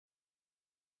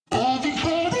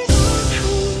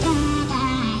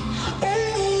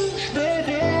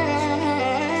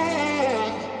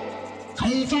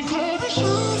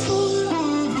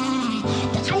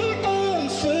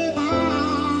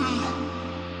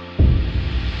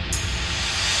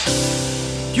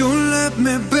let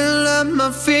me build up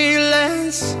my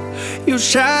feelings. You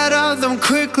shatter them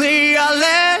quickly, I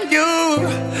let you.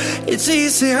 It's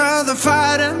easier than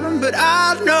fighting, but I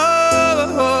know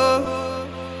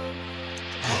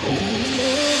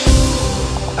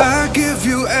I give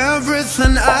you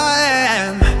everything I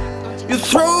am. You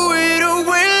throw it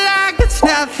away like it's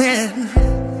nothing.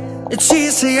 It's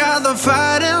easier than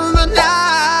fighting, but I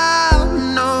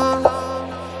know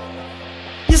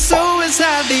you're so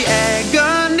inside the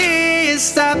agony.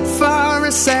 Stop for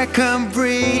a second,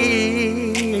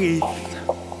 breathe.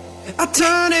 I'd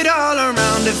turn it all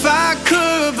around if I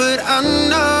could, but I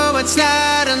know it's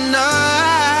not enough.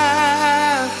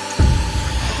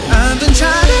 I've been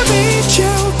trying to reach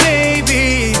you, baby.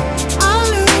 I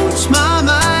lose my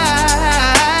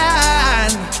mind.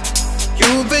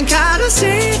 You've been kinda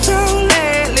see-through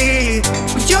lately,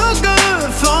 but you're good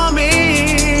for me.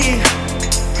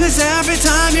 'Cause every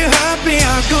time you hurt me,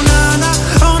 I go na-na,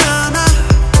 oh na-na.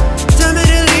 Tell me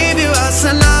to leave you, I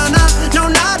say na-na, no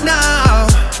not now.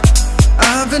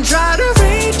 I've been trying to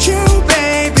reach you,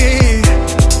 baby,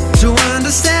 to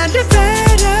understand you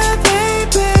better,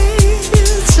 baby,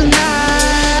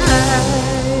 tonight.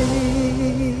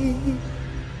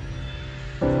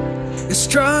 You're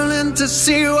struggling to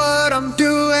see what I'm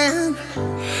doing.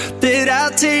 Did I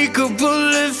take a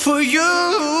bullet for you?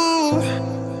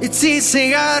 It's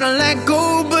easier to let go,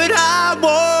 but I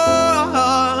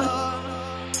won't.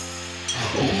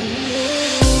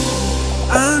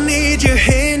 I need you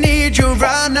here, need you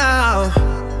right now.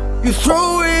 You throw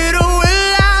it away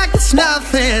like it's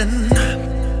nothing.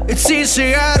 It's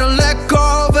easier to let go,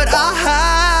 but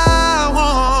I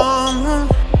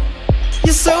won't.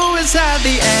 You're so inside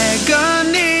the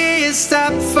agony.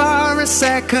 Stop for a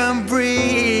second,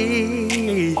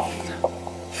 breathe.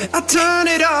 I'd turn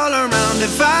it all around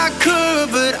if I